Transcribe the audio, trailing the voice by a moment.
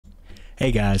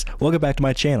Hey guys, welcome back to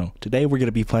my channel. Today we're going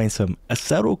to be playing some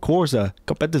Assetto Corsa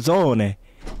Competizione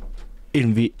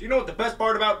in Do you know what the best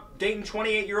part about dating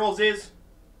 28-year-olds is?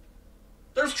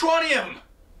 There's 20 of them!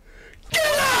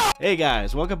 Hey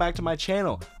guys, welcome back to my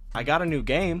channel. I got a new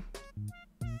game.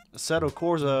 Assetto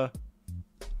Corsa...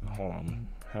 Hold on,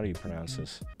 how do you pronounce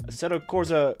this? Assetto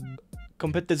Corsa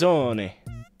Competizione.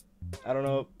 I don't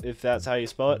know if that's how you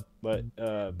spell it, but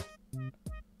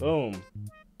boom.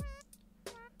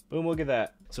 Boom, look at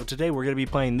that. So today we're going to be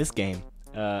playing this game.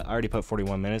 I already put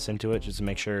 41 minutes into it just to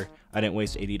make sure I didn't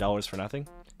waste $80 for nothing.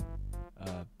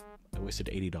 I wasted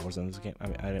 $80 on this game. I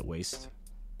mean, I didn't waste,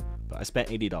 but I spent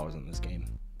 $80 on this game.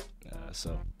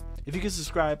 So if you could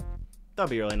subscribe, that'd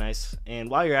be really nice. And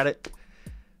while you're at it,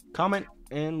 comment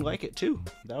and like it too.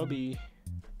 That would be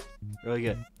really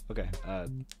good. Okay,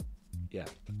 yeah.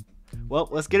 Well,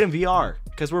 let's get in VR,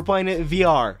 because we're playing it in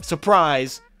VR.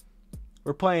 Surprise!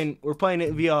 We're playing it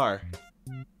in VR.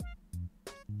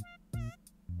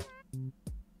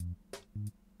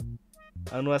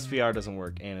 Unless VR doesn't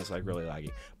work and it's like really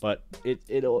laggy. But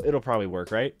it'll probably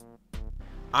work, right?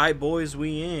 Alright boys,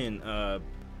 we in.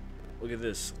 Look at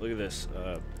this. Look at this.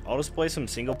 I'll just play some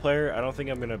single player. I don't think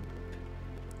I'm gonna.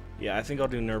 Yeah, I think I'll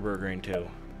do Nürburgring too.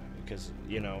 Because,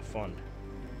 you know, fun.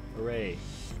 Hooray.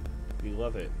 We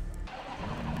love it.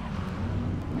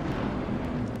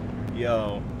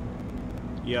 Yo.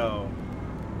 Yo.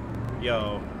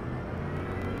 Yo.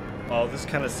 Oh, this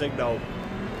kind of signal.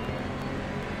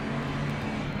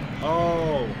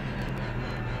 Oh.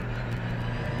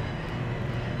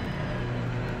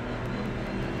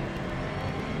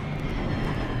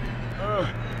 Ugh.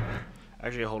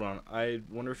 Actually, hold on. I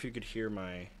wonder if you could hear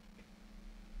my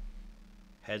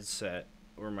headset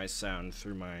or my sound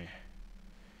through my...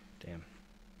 Damn.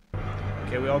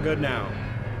 Okay, we all good now.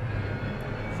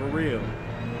 For real.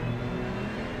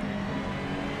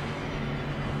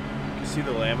 See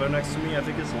the Lambo next to me? I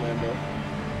think it's a Lambo.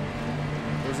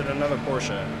 Or is it another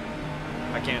Porsche?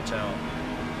 I can't tell.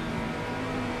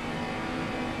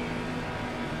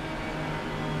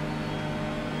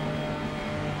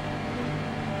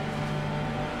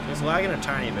 It's lagging a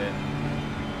tiny bit.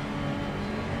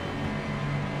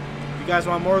 If you guys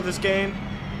want more of this game,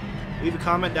 leave a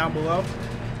comment down below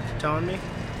telling me.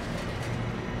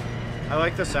 I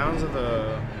like the sounds of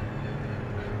the...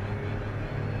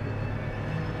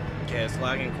 Okay, it's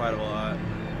lagging quite a lot.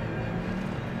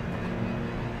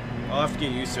 I'll have to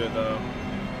get used to it though.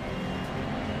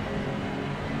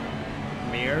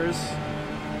 Mirrors?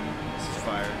 This is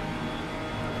fire.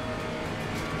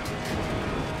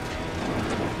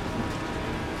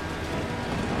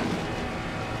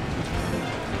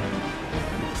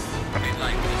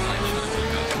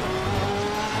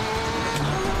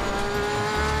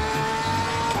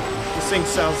 This thing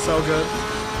sounds so good.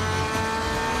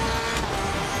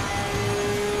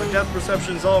 Depth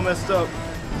perception's all messed up.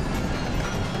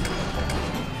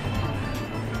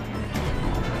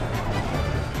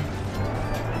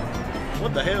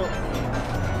 What the hell?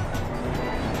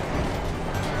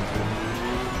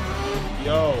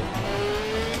 Yo.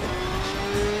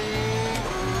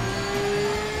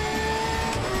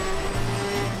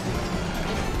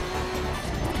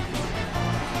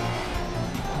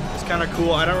 It's kind of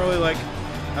cool. I don't really like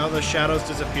how the shadows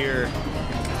disappear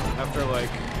after like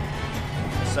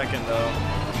second though.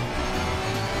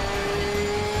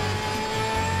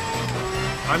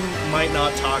 I might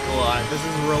not talk a lot. This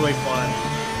is really fun.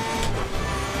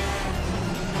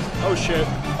 Oh shit.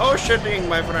 Oh shitting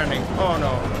my friending. Oh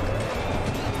no.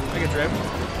 I can drift.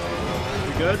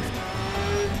 You good?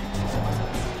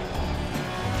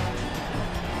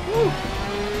 Woo.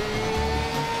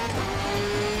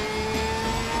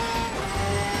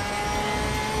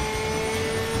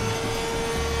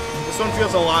 This one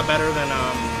feels a lot better than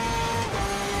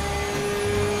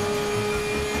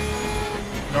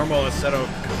normal Assetto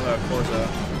Corsa.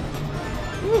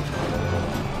 Woo.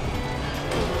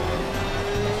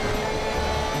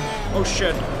 Oh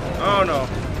shit! Oh no!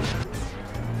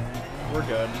 We're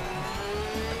good.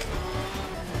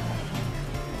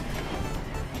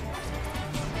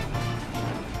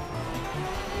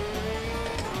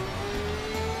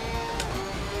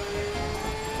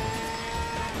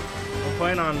 We're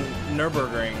playing on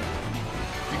Nürburgring.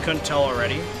 If you couldn't tell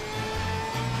already.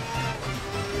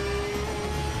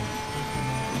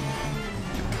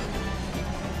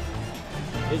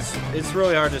 It's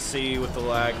really hard to see with the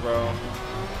lag, bro.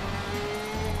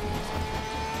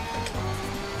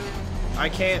 I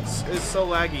can't, it's so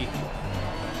laggy.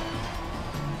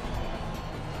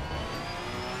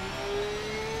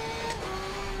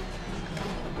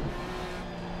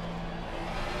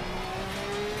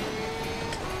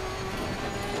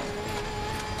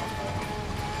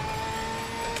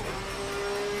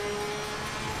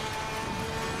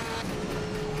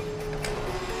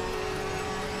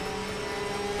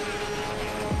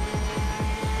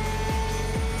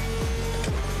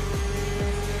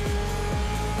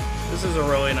 This is a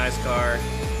really nice car.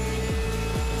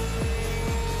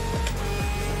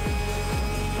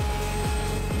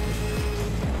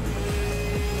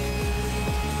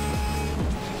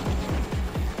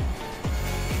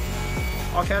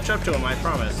 I'll catch up to him, I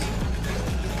promise.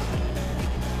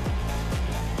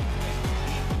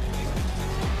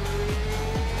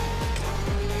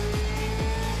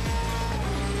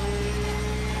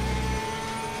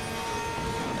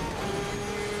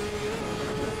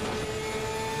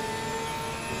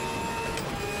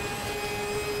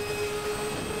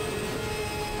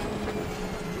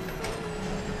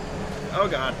 Oh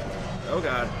god. Oh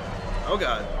god. Oh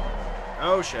god.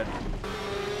 Oh shit.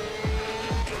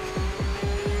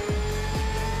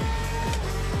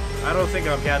 I don't think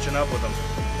I'm catching up with him.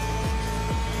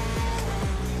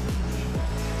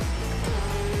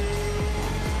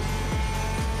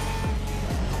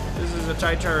 This is a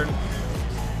tight turn.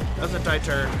 That's a tight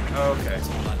turn. Okay.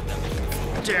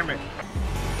 Damn it.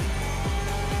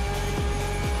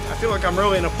 I feel like I'm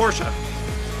really in a Porsche.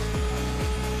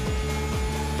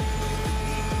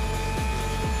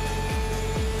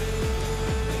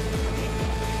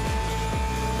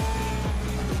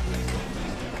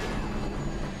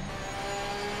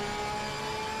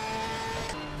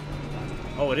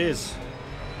 Oh, it is.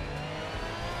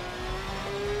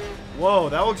 Whoa,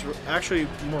 that looks actually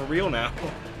more real now.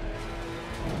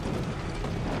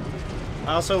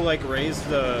 I also like raised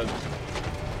the...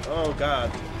 Oh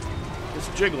god. It's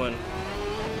jiggling.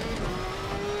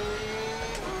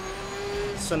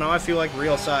 So now I feel like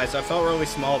real size. I felt really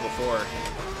small before.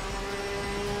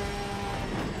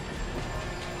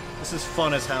 This is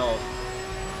fun as hell.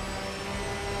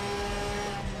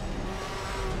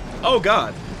 Oh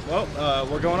god. Well,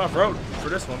 we're going off-road for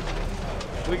this one.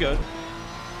 We good.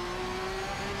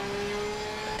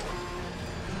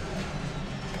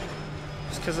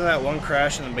 Just because of that one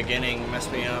crash in the beginning messed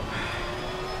me up.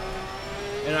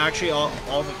 And actually,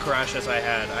 all the crashes I've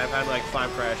had like 5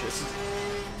 crashes.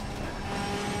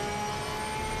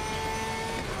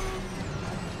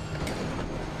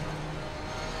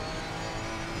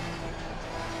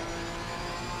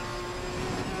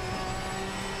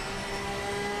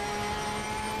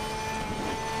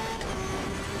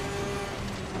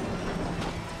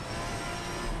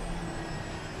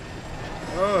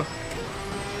 Oh.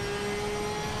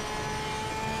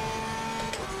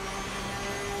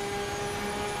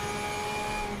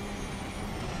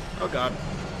 Oh god.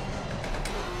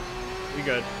 We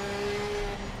good.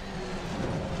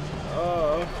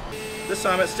 Oh. This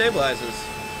time it stabilizes.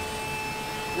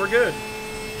 We're good.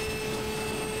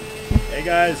 Hey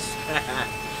guys.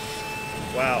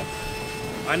 Wow.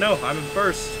 I know, I'm in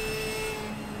first.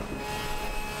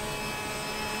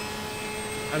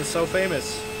 I'm so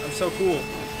famous. I'm so cool.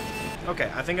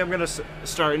 Okay, I think I'm gonna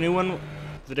start a new one.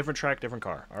 The different track, different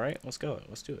car. All right, let's go.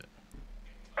 Let's do it.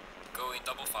 Go in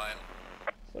double file.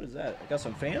 What is that? I got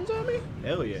some fans on me?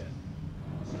 Hell yeah.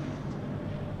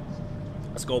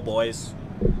 Let's go, boys.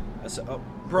 Oh,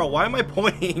 bro, why am I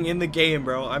pointing in the game,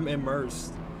 bro? I'm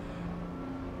immersed.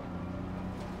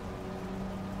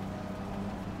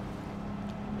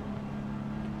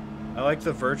 I like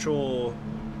the virtual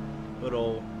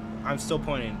little... I'm still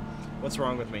pointing. What's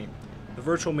wrong with me? The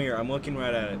virtual mirror, I'm looking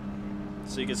right at it.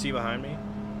 So you can see behind me.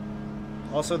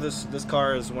 Also, this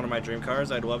car is one of my dream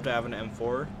cars. I'd love to have an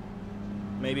M4.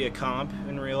 Maybe a comp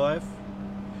in real life.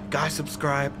 Guys,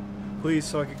 subscribe. Please,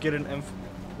 so I could get an M4.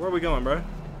 Where are we going, bro?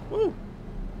 Woo!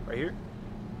 Right here?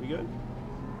 We good?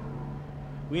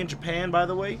 We in Japan, by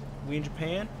the way. We in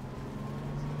Japan.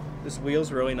 This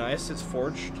wheel's really nice. It's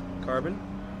forged carbon.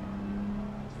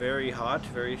 Very hot,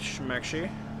 very schmecksy.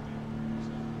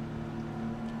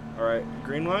 Alright,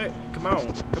 green light. Come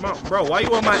on, come on. Bro, why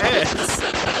you on my ass?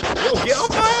 Yo, get off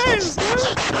my ass, bro.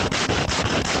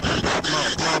 Come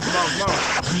on, come on, come on, come on.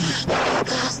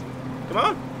 Come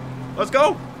on. Let's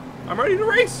go. I'm ready to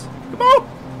race. Come on.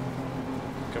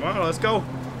 Come on, let's go.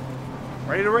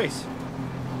 Ready to race.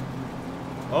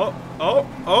 Oh, oh,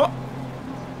 oh.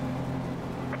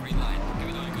 Green line. Give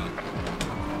it all you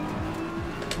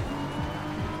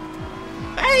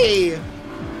got. Hey!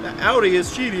 The Audi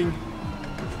is cheating.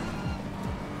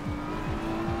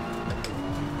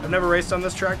 I've never raced on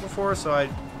this track before, so I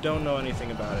don't know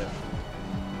anything about it.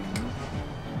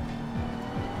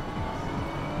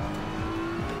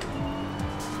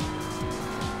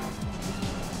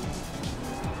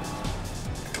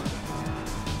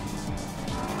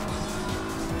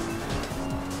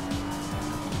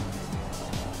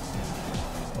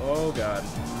 Oh god.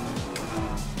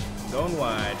 Going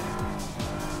wide.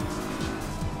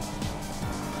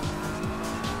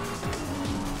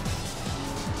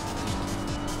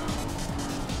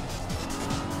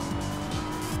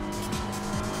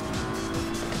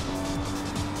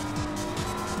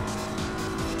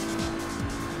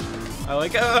 I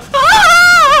like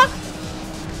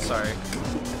Sorry.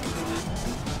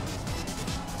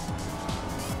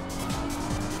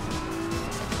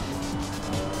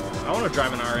 I want to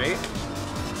drive an R8.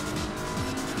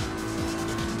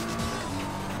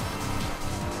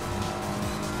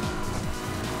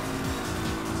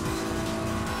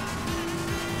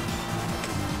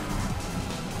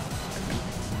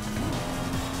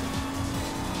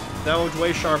 That looked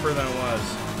way sharper than it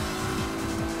was.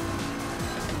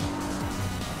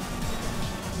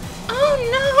 Oh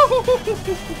no!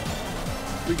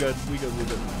 We good.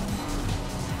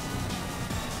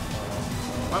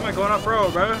 Why am I going off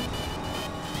road, bro?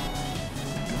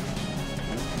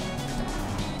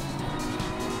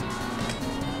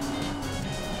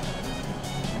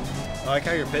 I like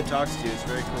how your pit talks to you. It's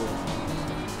very cool.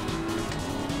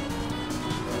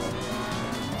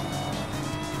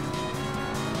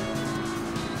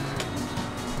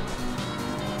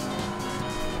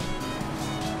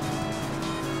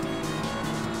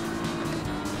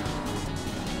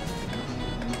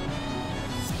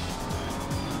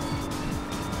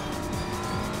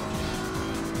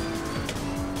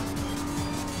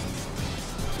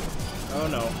 Oh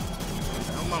no.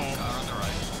 Come on. Car on the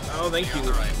right. Oh, thank you. Clear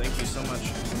on the right. Thank you so much.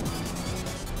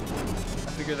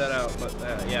 I figured that out, but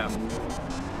yeah.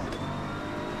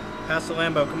 Pass the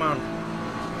Lambo, come on.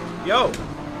 Yo!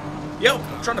 Yo!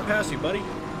 I'm trying to pass you, buddy.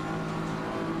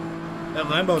 That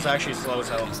Lambo's actually slow as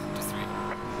hell. To 3.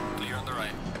 Clear on the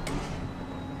right.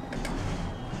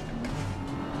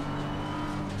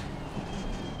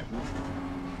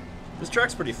 This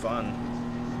track's pretty fun.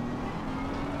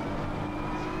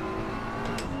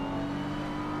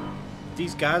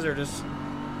 These guys are just...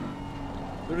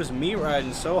 They're just meat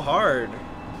riding so hard.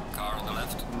 Car on the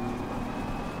left.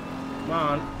 Come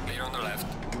on. Clear on the left.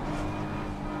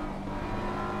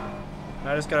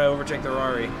 I just gotta overtake the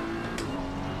Rari.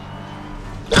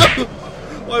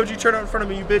 Why would you turn out in front of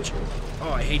me, you bitch?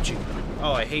 Oh, I hate you.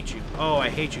 Oh, I hate you. Oh, I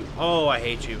hate you. Oh, I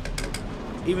hate you.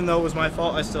 Even though it was my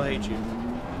fault, I still hate you.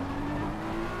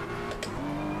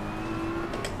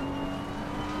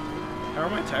 How are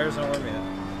my tires not working yet?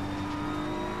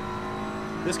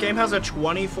 This game has a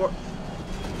 24...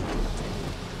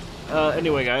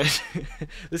 anyway, guys.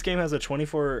 This game has a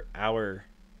 24-hour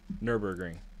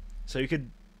Nürburgring. So you could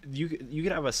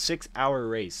have a 6-hour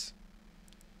race.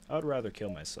 I would rather kill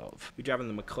myself. Be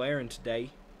driving the McLaren today.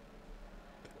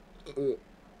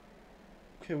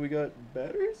 Okay, we got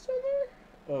batteries on there?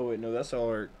 Oh, wait, no, that's all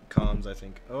our comms, I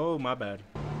think. Oh, my bad.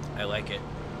 I like it.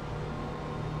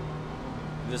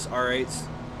 This R8's,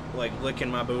 like,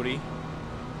 licking my booty.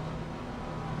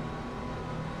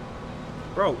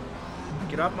 Bro,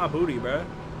 get off my booty, bro.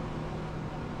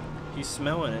 He's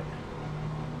smelling it.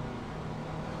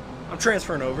 I'm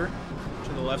transferring over to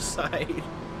the left side.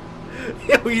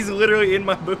 Yeah, he's literally in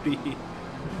my booty.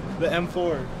 The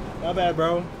M4. My bad,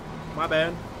 bro. My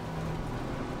bad.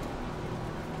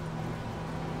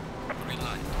 Green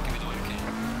light. Give it all you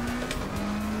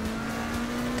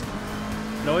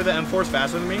can. No way the M4's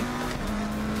faster than me?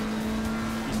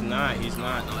 He's not, he's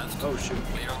not. On the left. Oh, shoot.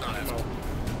 Clear on the left. Oh.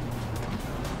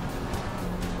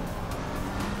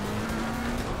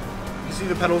 You see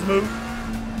the pedals move?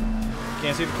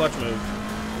 Can't see the clutch move.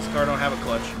 This car don't have a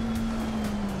clutch.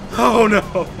 Oh no!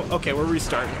 Okay, we're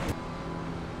restarting.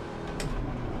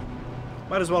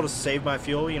 Might as well just save my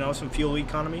fuel, you know, some fuel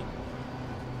economy.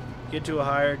 Get to a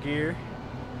higher gear.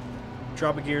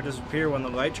 Drop a gear, disappear when the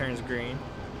light turns green.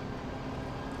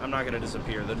 I'm not gonna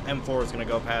disappear. The M4 is gonna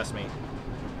go past me.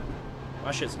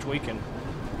 My shit's tweaking.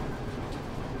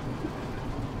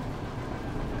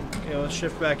 Okay, let's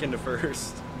shift back into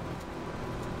first.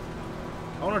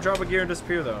 I want to drop a gear and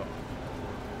disappear though.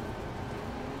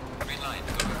 Green light.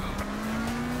 Go, go, go.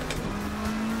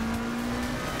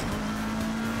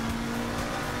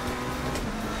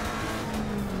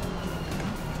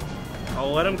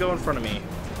 I'll let him go in front of me,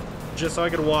 just so I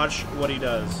can watch what he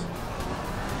does.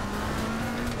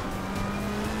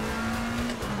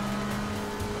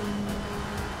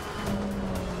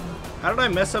 How did I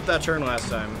mess up that turn last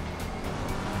time?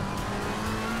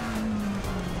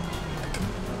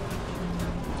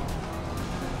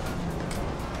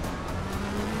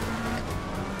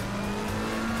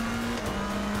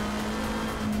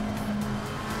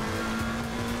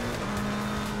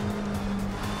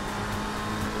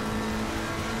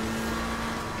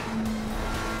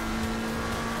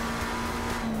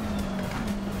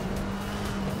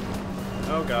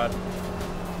 Oh god.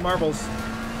 Marbles.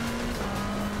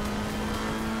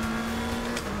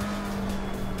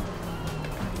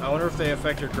 I wonder if they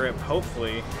affect your grip.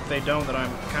 Hopefully. If they don't, then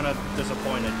I'm kind of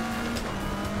disappointed.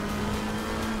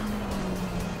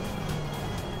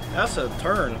 That's a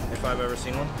turn, if I've ever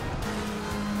seen one.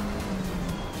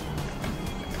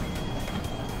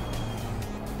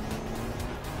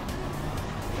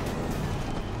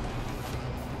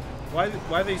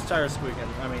 Why are these tires squeaking?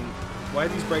 I mean, why are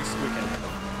these brakes squeaking?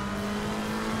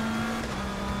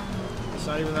 It's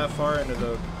not even that far into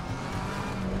the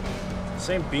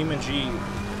same Beam and G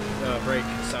brake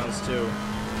sounds too.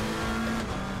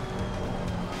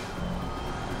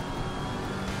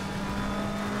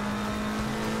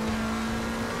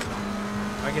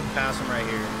 I can pass him right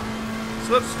here.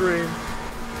 Slipstream.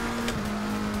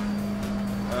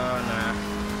 Nah.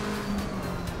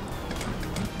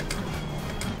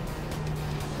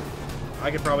 I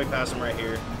could probably pass him right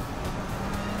here.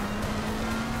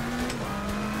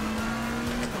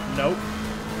 Nope.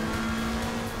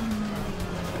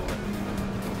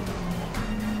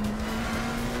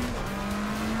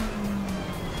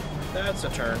 That's a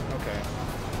turn. Okay.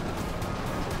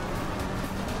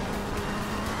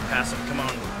 Pass him. Come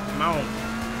on. Come on.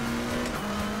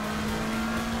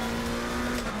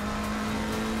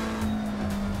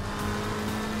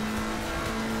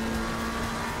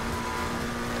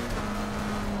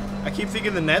 I keep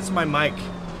thinking the net's my mic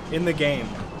in the game.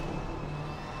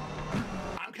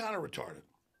 I'm kind of retarded.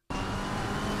 I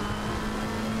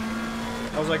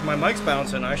was like, my mic's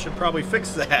bouncing. I should probably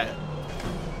fix that.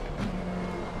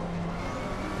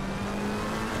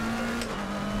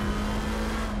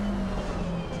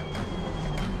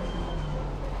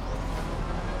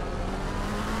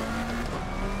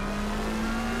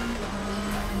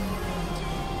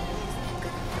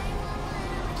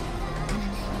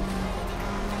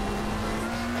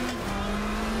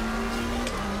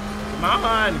 Come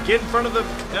on, get in front of the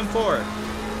M4.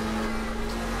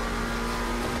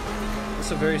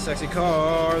 It's a very sexy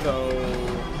car, though.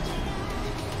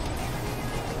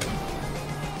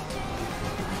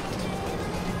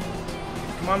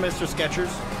 Come on, Mr. Skechers.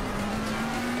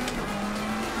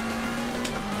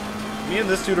 Me and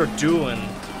this dude are dueling.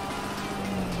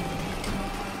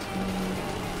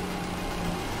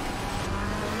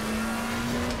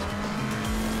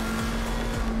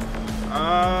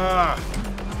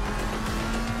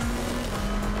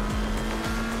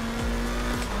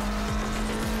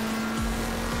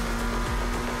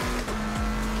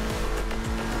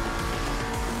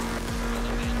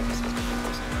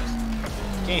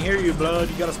 Can't hear you, blood.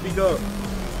 You gotta speak up.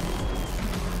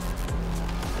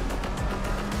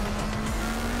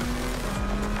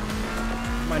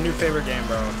 My new favorite game,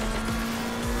 bro.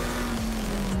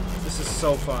 This is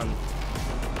so fun.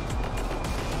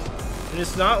 And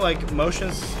it's not like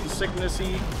motion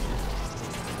sicknessy.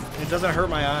 It doesn't hurt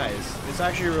my eyes. It's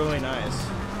actually really nice.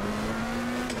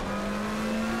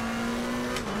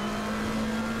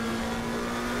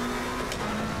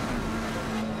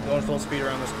 Going full speed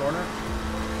around this corner.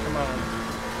 Come on.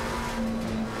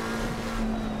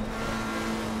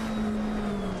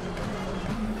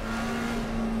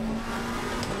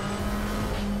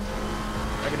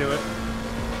 I can do it.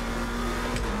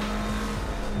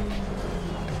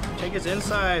 Take his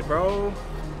inside, bro.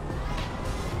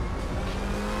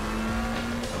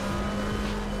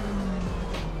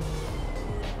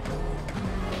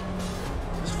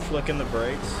 Just flicking the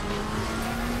brakes.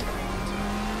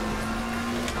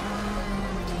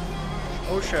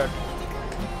 Oh shit.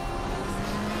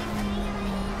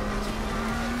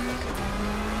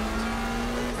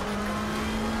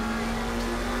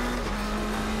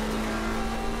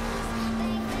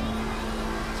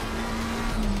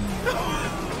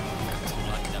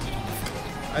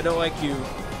 I don't like you.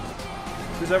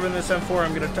 Who's ever in this M4,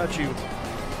 I'm gonna touch you.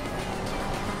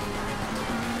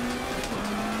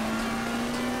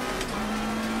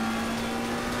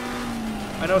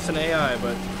 I know it's an AI,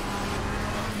 but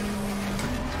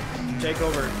take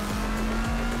over.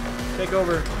 Take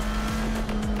over.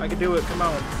 I can do it. Come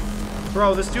on.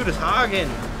 Bro, this dude is hogging.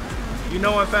 You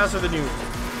know I'm faster than you.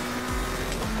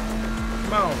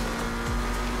 Come on.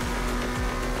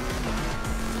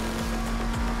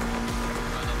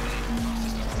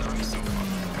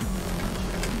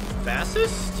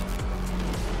 Fastest?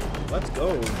 Let's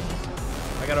go.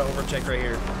 I gotta overtake right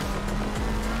here.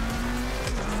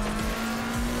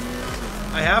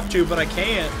 I have to, but I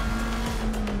can't.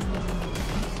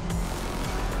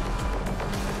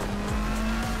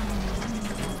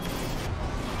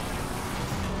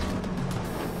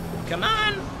 Come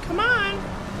on, come on.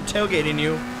 I'm tailgating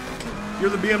you. You're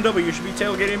the BMW, you should be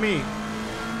tailgating me.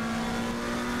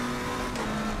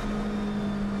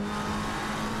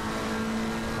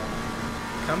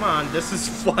 Come on, this is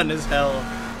fun as hell.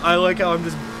 I like how I'm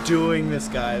just doing this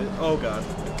guy. Oh god.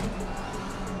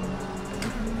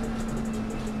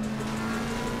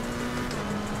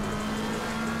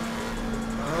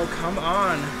 come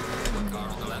on. Car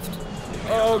on the left.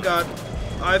 Oh god.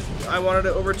 I wanted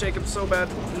to overtake him so bad.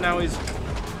 Now he's...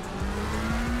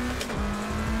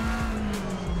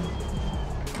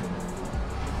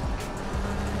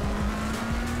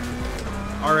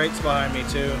 R8's behind me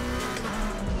too.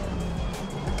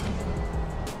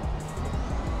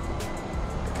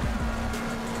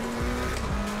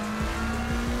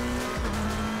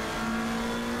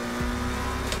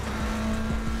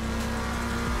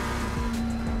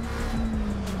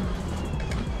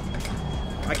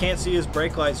 I can't see his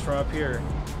brake lights from up here.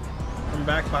 From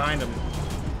back behind him.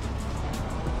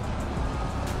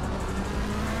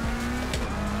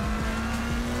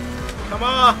 Come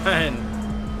on!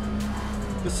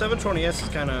 The 720S is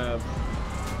kind of...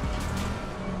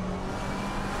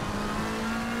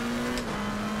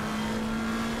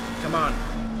 Come on.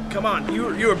 Come on.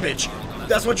 You're a bitch.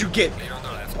 That's what you get.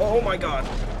 Oh my god.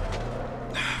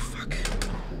 Fuck.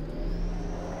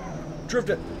 Drift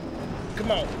it.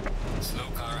 Come on. Slow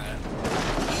car ahead.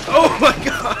 Oh my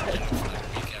god.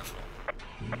 Be careful.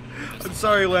 I'm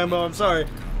sorry, Lambo. I'm sorry.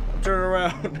 Turn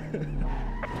around.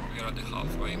 We are at the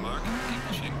halfway mark. Keep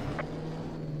pushing.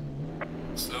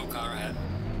 Slow car ahead.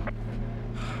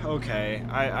 Okay,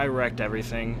 I wrecked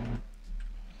everything.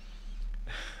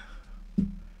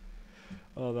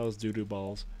 Oh, that was doo-doo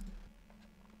balls.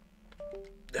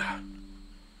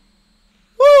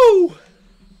 Woo!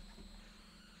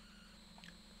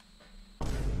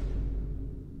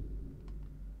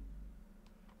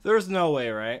 There's no way,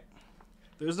 right?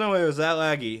 There's no way it was that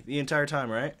laggy the entire time,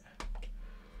 right?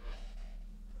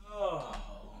 Oh,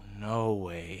 no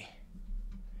way.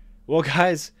 Well,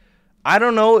 guys, I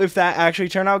don't know if that actually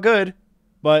turned out good,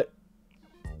 but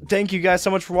thank you guys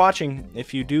so much for watching.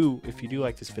 If you do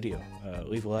like this video,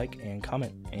 leave a like and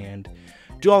comment and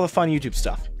do all the fun YouTube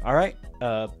stuff. All right,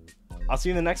 I'll see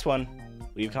you in the next one.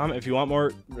 Leave a comment if you want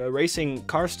more racing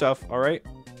car stuff. All right,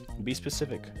 be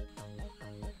specific.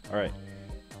 All right.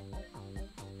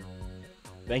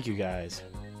 Thank you guys.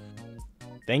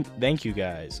 Thank you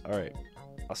guys. All right,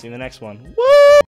 I'll see you in the next one. Woo!